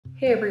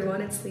Hey everyone,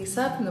 it's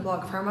Lisa from the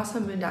blog Farmhouse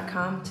on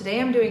Boone.com. Today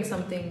I'm doing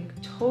something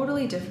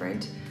totally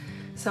different,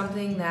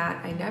 something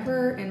that I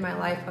never in my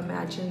life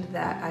imagined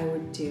that I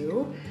would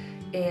do,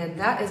 and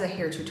that is a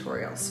hair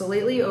tutorial. So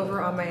lately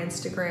over on my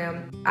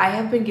Instagram, I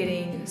have been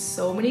getting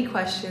so many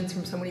questions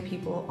from so many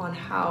people on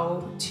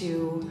how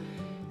to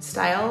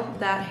style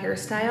that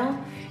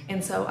hairstyle,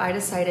 and so I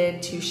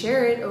decided to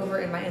share it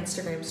over in my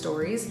Instagram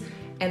stories.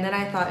 And then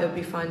I thought it would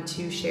be fun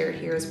to share it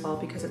here as well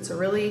because it's a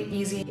really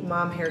easy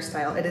mom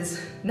hairstyle. It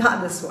is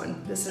not this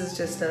one. This is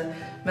just a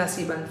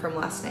messy bun from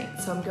last night.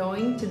 So I'm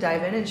going to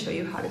dive in and show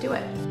you how to do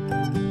it.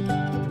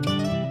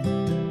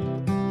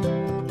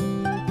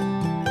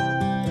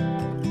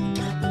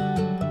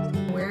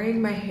 I'm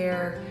wearing my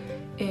hair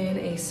in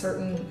a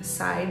certain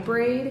side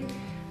braid.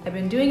 I've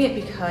been doing it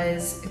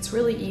because it's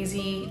really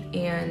easy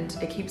and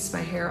it keeps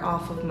my hair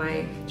off of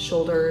my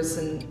shoulders,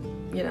 and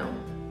you know,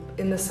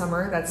 in the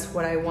summer, that's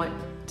what I want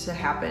to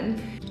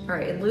happen. All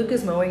right, and Luke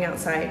is mowing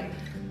outside,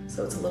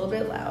 so it's a little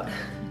bit loud,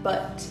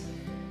 but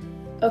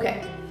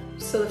okay.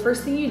 So the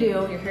first thing you do,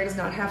 your hair does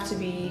not have to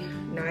be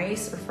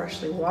nice or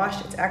freshly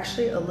washed. It's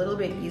actually a little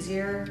bit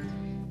easier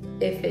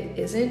if it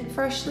isn't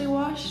freshly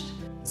washed.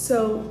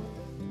 So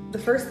the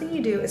first thing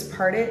you do is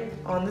part it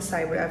on the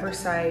side, whatever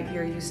side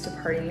you're used to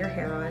parting your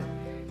hair on,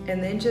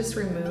 and then just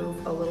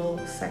remove a little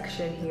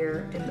section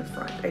here in the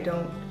front.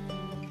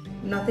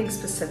 Nothing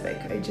specific.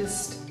 I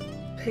just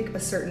pick a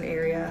certain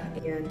area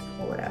and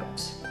pull it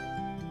out.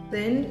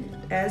 Then,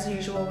 as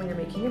usual, when you're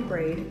making a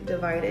braid,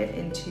 divide it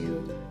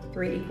into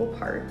 3 equal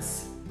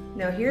parts.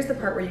 Now here's the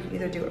part where you can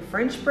either do a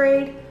French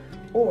braid,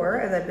 or,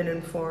 as I've been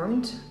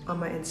informed on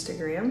my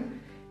Instagram,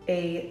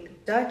 a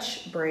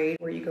Dutch braid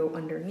where you go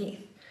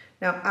underneath.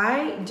 Now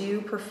I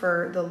do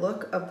prefer the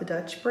look of the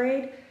Dutch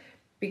braid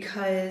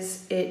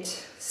because it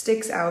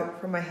sticks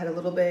out from my head a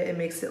little bit. It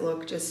makes it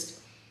look just,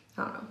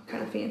 I don't know,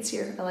 kind of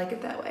fancier. I like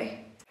it that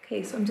way.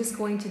 Okay, so I'm just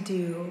going to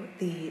do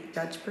the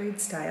Dutch braid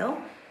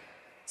style.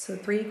 So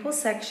 3 equal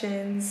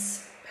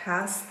sections,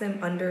 pass them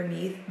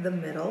underneath the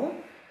middle,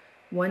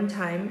 1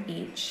 time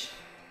each.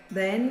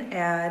 Then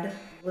add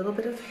a little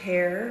bit of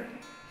hair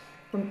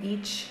from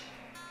each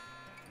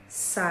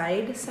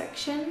side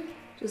section,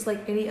 just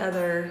like any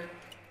other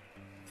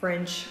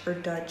French or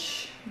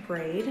Dutch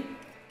braid.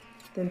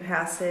 Then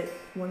pass it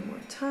 1 more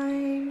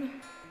time.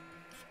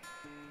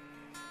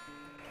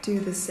 Do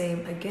the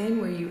same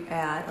again where you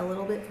add a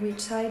little bit from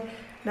each side.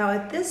 Now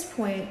at this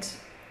point,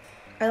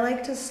 I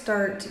like to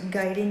start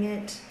guiding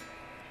it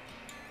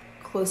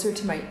closer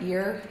to my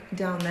ear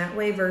down that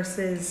way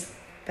versus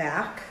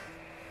back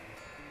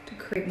to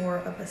create more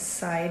of a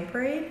side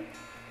braid.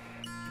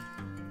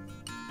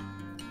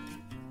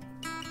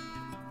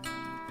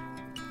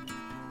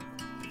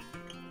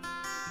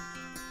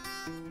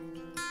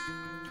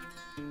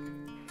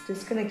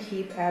 Just gonna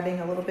keep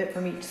adding a little bit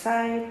from each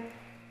side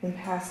and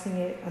passing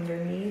it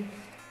underneath.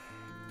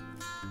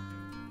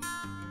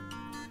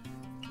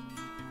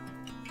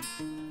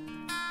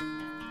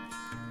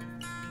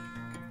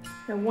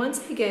 Now once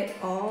I get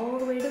all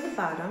the way to the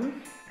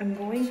bottom, I'm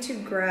going to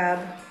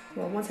grab,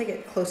 well, once I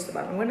get close to the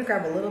bottom, I'm going to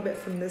grab a little bit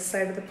from this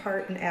side of the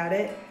part and add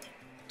it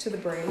to the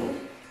braid.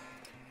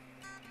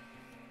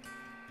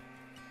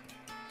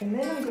 And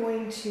then I'm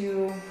going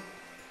to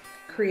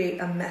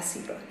create a messy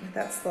bun.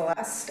 That's the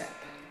last step.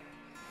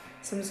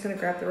 So I'm just gonna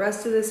grab the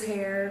rest of this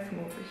hair from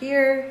over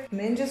here and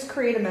then just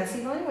create a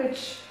messy bun,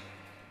 which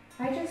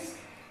I just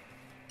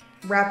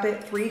wrap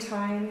it 3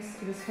 times.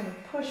 I just kind of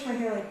push my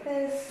hair like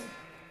this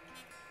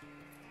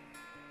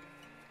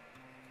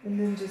and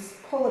then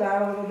just pull it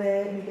out a little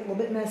bit, make it a little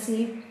bit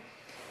messy,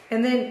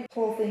 and then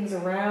pull things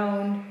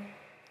around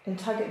and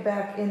tuck it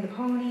back in the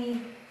pony.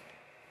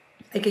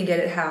 I can get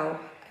it how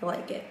I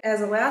like it.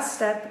 As a last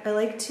step, I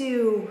like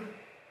to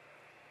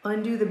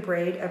undo the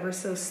braid ever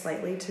so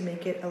slightly to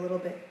make it a little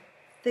bit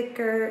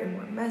thicker and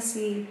more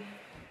messy.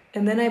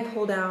 And then I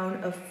pull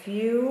down a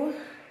few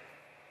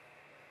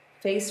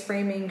face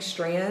framing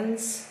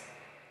strands.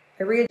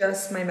 I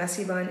readjust my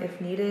messy bun if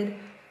needed.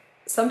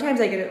 Sometimes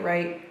I get it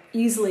right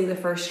easily the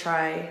first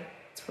try.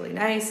 It's really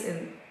nice,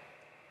 and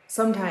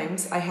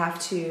sometimes I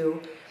have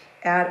to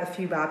add a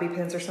few bobby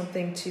pins or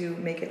something to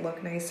make it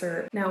look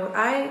nicer. Now what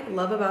I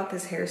love about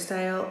this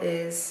hairstyle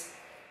is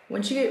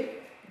once you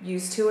get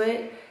used to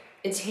it,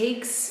 it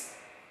takes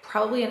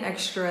probably an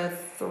extra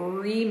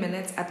 3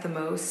 minutes at the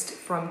most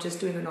from just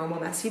doing a normal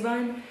messy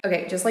bun.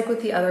 Okay, just like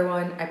with the other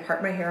one, I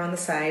part my hair on the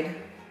side.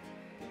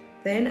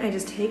 Then I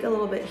just take a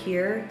little bit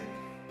here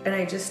and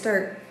I just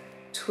start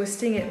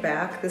twisting it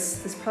back.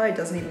 This probably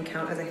doesn't even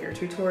count as a hair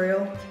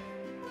tutorial.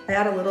 I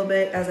add a little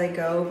bit as I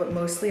go, but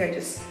mostly I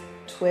just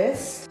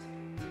twist.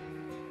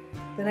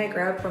 Then I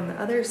grab from the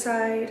other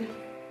side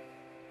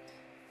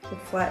to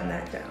flatten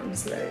that down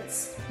so that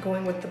it's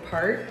going with the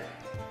part.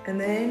 And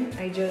then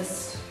I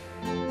just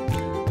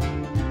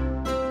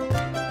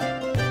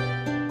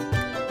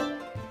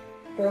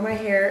throw my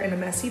hair in a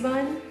messy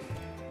bun,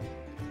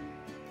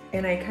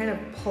 and I kind of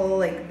pull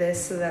like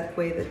this so that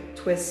way the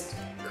twist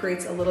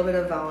creates a little bit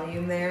of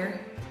volume there.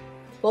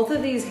 Both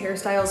of these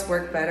hairstyles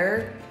work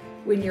better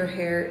when your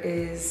hair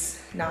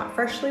is not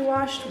freshly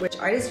washed, which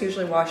I just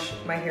usually wash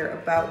my hair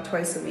about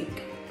twice a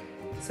week.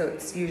 So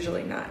it's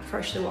usually not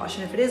freshly washed.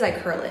 And if it is, I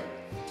curl it.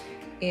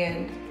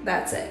 And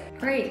that's it.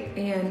 Great,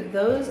 and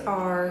those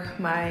are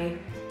my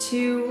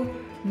 2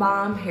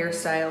 mom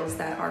hairstyles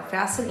that are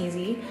fast and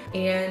easy,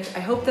 and I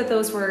hope that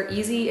those were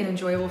easy and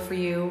enjoyable for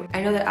you.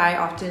 I know that I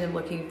often am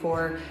looking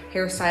for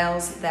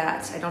hairstyles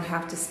that I don't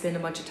have to spend a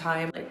bunch of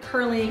time like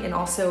curling, and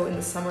also in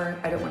the summer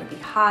I don't want to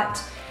be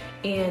hot,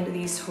 and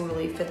these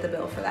totally fit the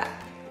bill for that.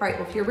 All right,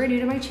 well, if you're very new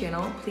to my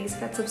channel, please hit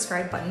that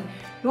subscribe button.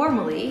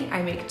 Normally,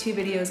 I make 2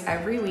 videos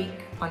every week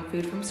on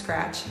food from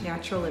scratch,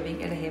 natural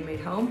living in a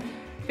handmade home.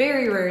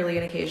 Very rarely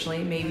and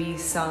occasionally, maybe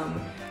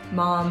some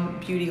mom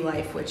beauty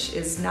life, which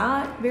is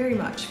not very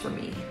much for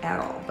me at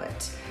all,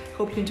 but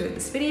hope you enjoyed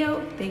this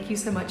video. Thank you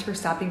so much for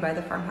stopping by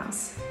the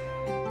farmhouse.